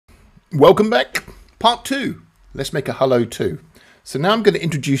Welcome back, part 2. Let's make a Hello 2. So now I'm going to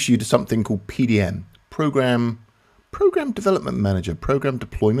introduce you to something called PDM, Program Development Manager, Program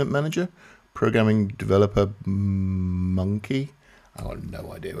Deployment Manager, Programming Developer Monkey. I have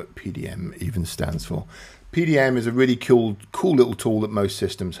no idea what PDM even stands for. PDM is a really cool little tool that most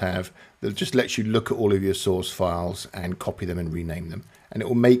systems have that just lets you look at all of your source files and copy them and rename them. And it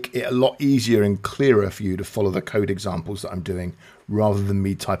will make it a lot easier and clearer for you to follow the code examples that I'm doing rather than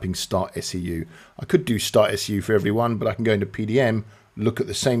me typing start SEU. I could do start SEU for everyone, but I can go into PDM, look at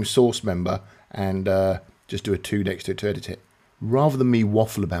the same source member and just do a 2 next to it to edit it. Rather than me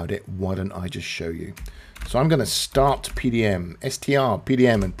waffle about it, why don't I just show you? So I'm going to start PDM, str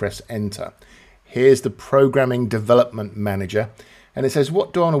PDM, and press enter. Here's the Programming Development Manager. And it says,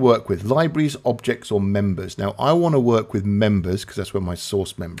 what do I want to work with? Libraries, objects, or members? Now, I want to work with members because that's where my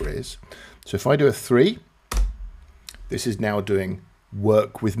source member is. So if I do a 3, this is now doing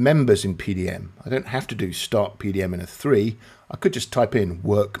work with members in PDM. I don't have to do start PDM in a 3. I could just type in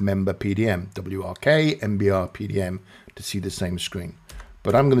work member PDM, WRK, MBR PDM to see the same screen.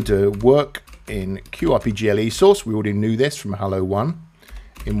 But I'm going to do work in QRPGLE source. We already knew this from Hello 1.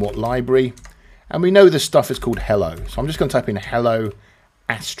 In what library? And we know this stuff is called hello. So I'm just going to type in hello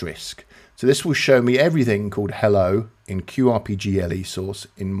asterisk. So this will show me everything called hello in QRPGLE source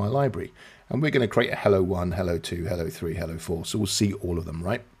in my library. And we're going to create a hello 1, hello 2, hello 3, hello 4. So we'll see all of them,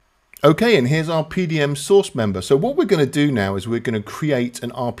 right? Okay, and here's our PDM source member. So what we're going to do now is we're going to create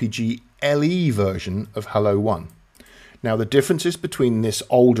an RPGLE version of hello 1. Now the differences between this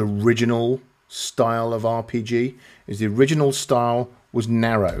old original style of RPG is the original style was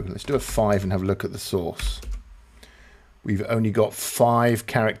narrow. Let's do a 5 and have a look at the source. We've only got 5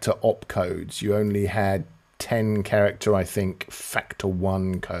 character opcodes. You only had 10 character, I think, factor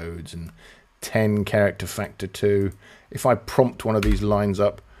 1 codes and 10 character factor 2. If I prompt one of these lines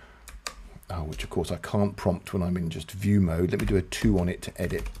up, which of course I can't prompt when I'm in just view mode. Let me do a 2 on it to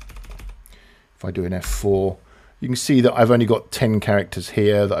edit. If I do an F4, you can see that I've only got 10 characters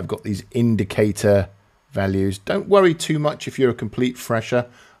here, that I've got these indicator values. Don't worry too much if you're a complete fresher.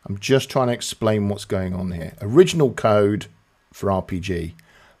 I'm just trying to explain what's going on here. Original code for RPG,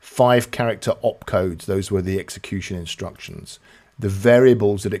 5 character opcodes. Those were the execution instructions. The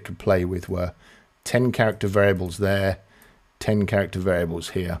variables that it could play with were 10 character variables there, 10 character variables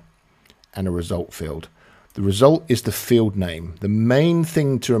here, and a result field. The result is the field name. The main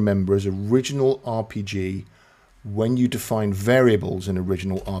thing to remember is original RPG. When you define variables in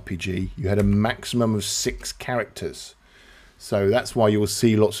original RPG, you had a maximum of 6 characters. So that's why you'll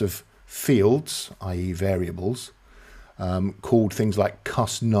see lots of fields, i.e. variables, called things like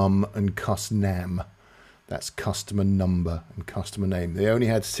cusnum and cusnam. That's customer number and customer name. They only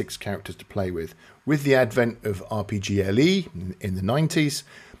had 6 characters to play with. With the advent of RPGLE in the 90s,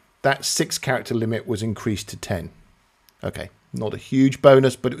 that 6 character limit was increased to 10. Okay, not a huge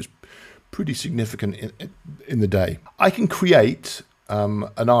bonus, but it was pretty significant in the day. I can create an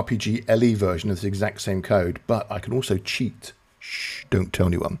RPGLE version of this exact same code, but I can also cheat. Shh, don't tell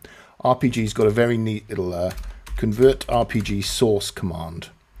anyone. RPG's got a very neat little convert RPG source command.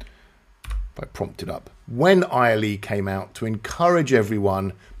 If I prompt it up. When ILE came out to encourage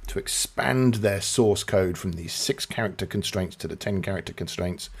everyone to expand their source code from these 6 character constraints to the 10 character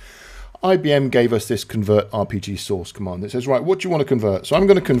constraints, IBM gave us this convert RPG source command that says, right, what do you want to convert? So I'm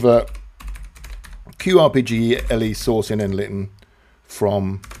going to convert QRPGLE source in Litten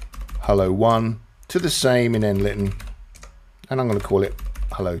from hello 1 to the same in Litten, and I'm going to call it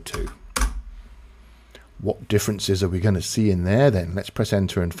hello 2. What differences are we going to see in there then? Let's press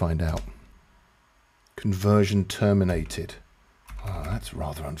enter and find out. Conversion terminated. Oh, that's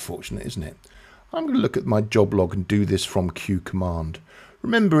rather unfortunate, isn't it? I'm going to look at my job log and do this from Q command.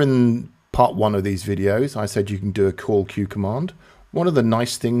 Remember in part 1 of these videos I said you can do a call Q command. One of the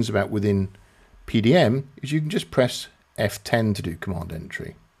nice things about within PDM is you can just press F10 to do command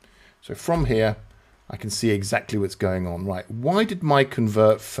entry. So from here I can see exactly what's going on. Right, why did my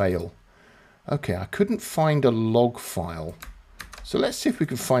convert fail? Okay, I couldn't find a log file. So let's see if we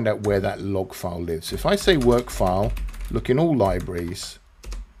can find out where that log file lives. If I say work file, look in all libraries,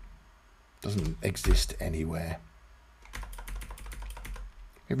 doesn't exist anywhere.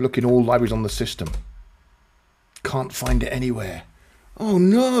 Maybe look in all libraries on the system. Can't find it anywhere. Oh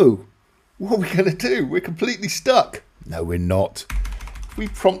no! What are we going to do? We're completely stuck. No, we're not. If we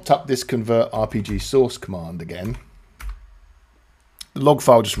prompt up this convert RPG source command again, the log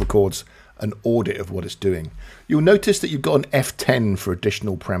file just records an audit of what it's doing. You'll notice that you've got an F10 for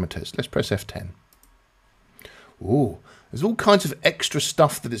additional parameters. Let's press F10. Ooh, there's all kinds of extra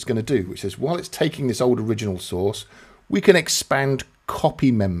stuff that it's going to do, which says while it's taking this old original source, we can expand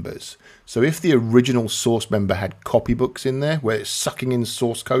copy members. So if the original source member had copybooks in there, where it's sucking in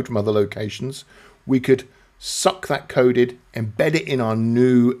source code from other locations, we could suck that code in, embed it in our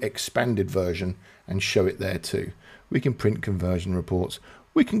new expanded version, and show it there too. We can print conversion reports.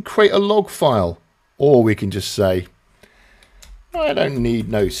 We can create a log file, or we can just say, I don't need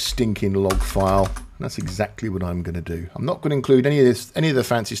no stinking log file. And that's exactly what I'm going to do. I'm not going to include any of the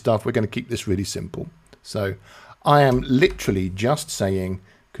fancy stuff. We're going to keep this really simple. So I am literally just saying,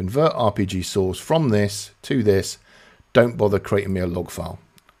 convert RPG source from this to this. Don't bother creating me a log file.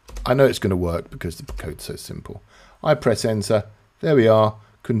 I know it's going to work because the code's so simple. I press enter. There we are.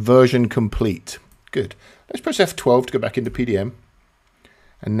 Conversion complete. Good. Let's press F12 to go back into PDM.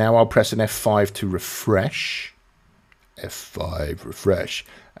 And now I'll press an F5 to refresh. F5 refresh.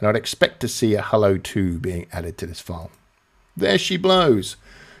 And I'd expect to see a Hello 2 being added to this file. There she blows.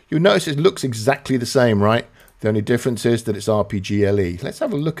 You'll notice it looks exactly the same, right? The only difference is that it's RPGLE. Let's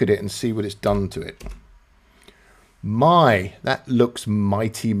have a look at it and see what it's done to it. My, that looks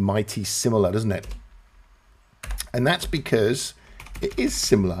mighty, mighty similar, doesn't it? And that's because it is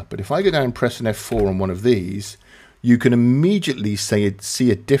similar. But if I go down and press an F4 on one of these, you can immediately see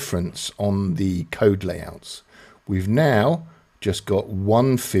a difference on the code layouts. We've now just got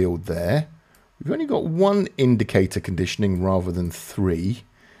one field there. We've only got one indicator conditioning rather than three.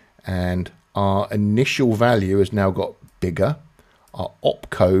 And our initial value has now got bigger. Our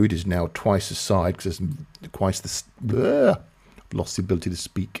opcode is now twice the size because there's twice the lost the ability to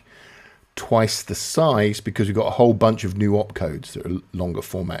speak. Twice the size because we've got a whole bunch of new opcodes that are longer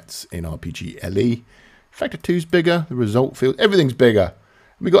formats in RPGLE. Factor 2 is bigger. The result field, everything's bigger.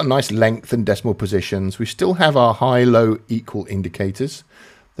 We've got a nice length and decimal positions. We still have our high, low, equal indicators.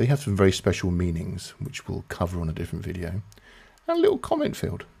 They have some very special meanings, which we'll cover on a different video. And a little comment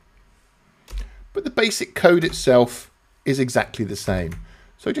field. But the basic code itself is exactly the same.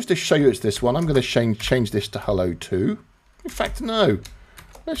 So just to show you it's this one, I'm going to change this to Hello 2. In fact, no.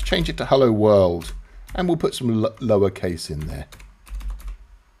 Let's change it to Hello World. And we'll put some lowercase in there.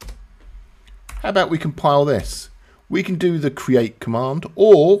 How about we compile this? We can do the create command,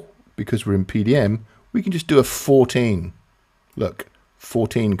 or, because we're in PDM, we can just do a 14. Look,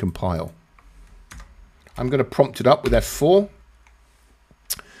 14 compile. I'm going to prompt it up with F4.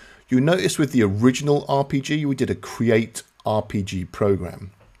 You notice with the original RPG, we did a create RPG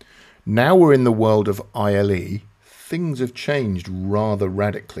program. Now we're in the world of ILE. Things have changed rather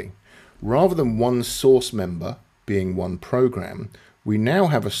radically. Rather than one source member being one program, we now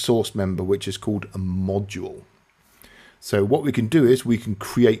have a source member which is called a module. So what we can do is we can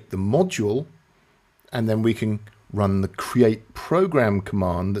create the module, and then we can run the create program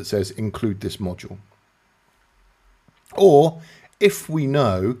command that says include this module. Or if we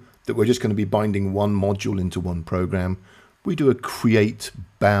know that we're just going to be binding one module into one program, we do a create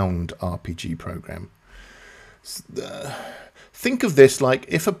bound RPG program. Think of this like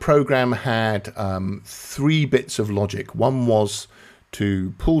if a program had 3 bits of logic. One was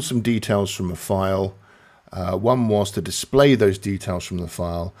to pull some details from a file, one was to display those details from the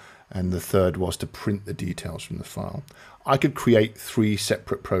file, and the third was to print the details from the file. I could create 3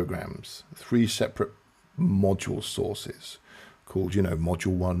 separate programs, 3 separate module sources called,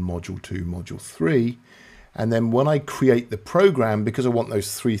 module 1, module 2, module 3. And then when I create the program, because I want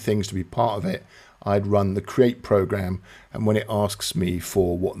those 3 things to be part of it, I'd run the create program. And when it asks me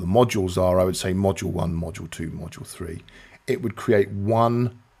for what the modules are, I would say module 1, module 2, module 3. It would create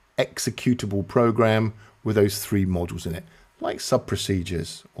one executable program with those 3 modules in it, like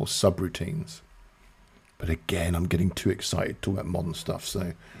sub-procedures or subroutines. But again, I'm getting too excited talking about modern stuff,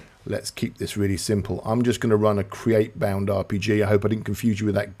 so let's keep this really simple. I'm just going to run a create bound RPG. I hope I didn't confuse you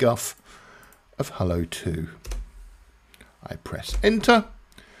with that guff of Hello 2. I press enter.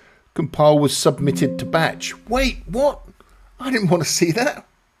 Compile was submitted to batch. Wait, what? I didn't want to see that.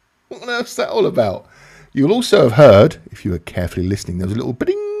 What on earth's that all about? You'll also have heard, if you were carefully listening, there was a little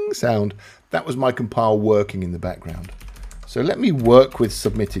bing sound. That was my compile working in the background. So let me work with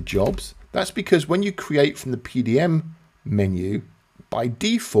submitted jobs. That's because when you create from the PDM menu, by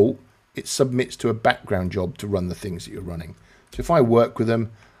default, it submits to a background job to run the things that you're running. So if I work with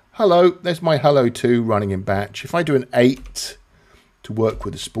them, hello, there's my Hello 2 running in batch. If I do an 8 to work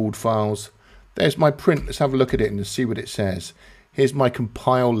with the spooled files, there's my print. Let's have a look at it and see what it says. Here's my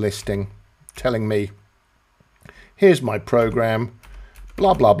compile listing telling me, here's my program,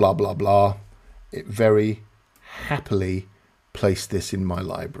 blah, blah, blah, blah, blah. It very happily placed this in my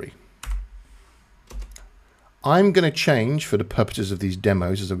library. I'm going to change, for the purposes of these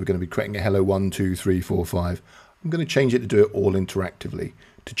demos, as we're going to be creating a Hello 1, 2, 3, 4, 5, I'm going to change it to do it all interactively.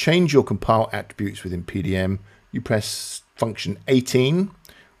 To change your compile attributes within PDM, you press function 18,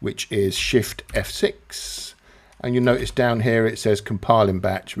 which is Shift F6. And you'll notice down here it says compile in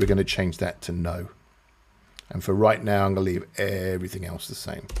batch. We're going to change that to no. And for right now, I'm going to leave everything else the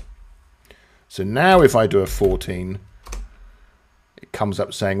same. So now if I do a 14, it comes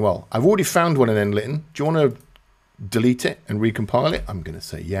up saying, well, I've already found one in Litten. Do you want to delete it and recompile it? I'm going to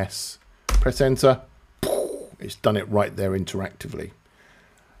say yes. Press enter. It's done it right there interactively.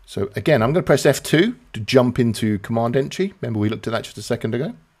 So again, I'm going to press F2 to jump into command entry. Remember we looked at that just a second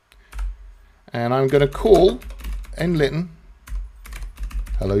ago. And I'm going to call Litten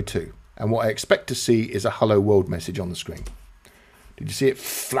Hello 2. And what I expect to see is a Hello World message on the screen. Did you see it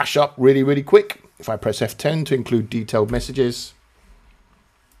flash up really, really quick? If I press F10 to include detailed messages,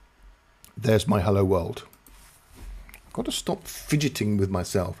 there's my Hello World. I've got to stop fidgeting with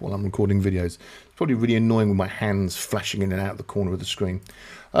myself while I'm recording videos. It's probably really annoying with my hands flashing in and out of the corner of the screen.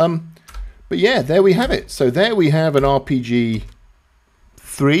 But yeah, there we have it. So there we have an RPG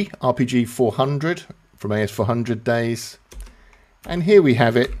 3, RPG 400 from AS400 days. And here we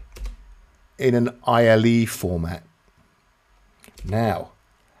have it in an ILE format. Now,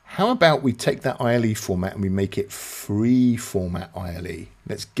 how about we take that ILE format and we make it free format ILE?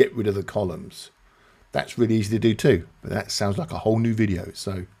 Let's get rid of the columns. That's really easy to do too, but that sounds like a whole new video.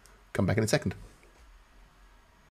 So come back in a second.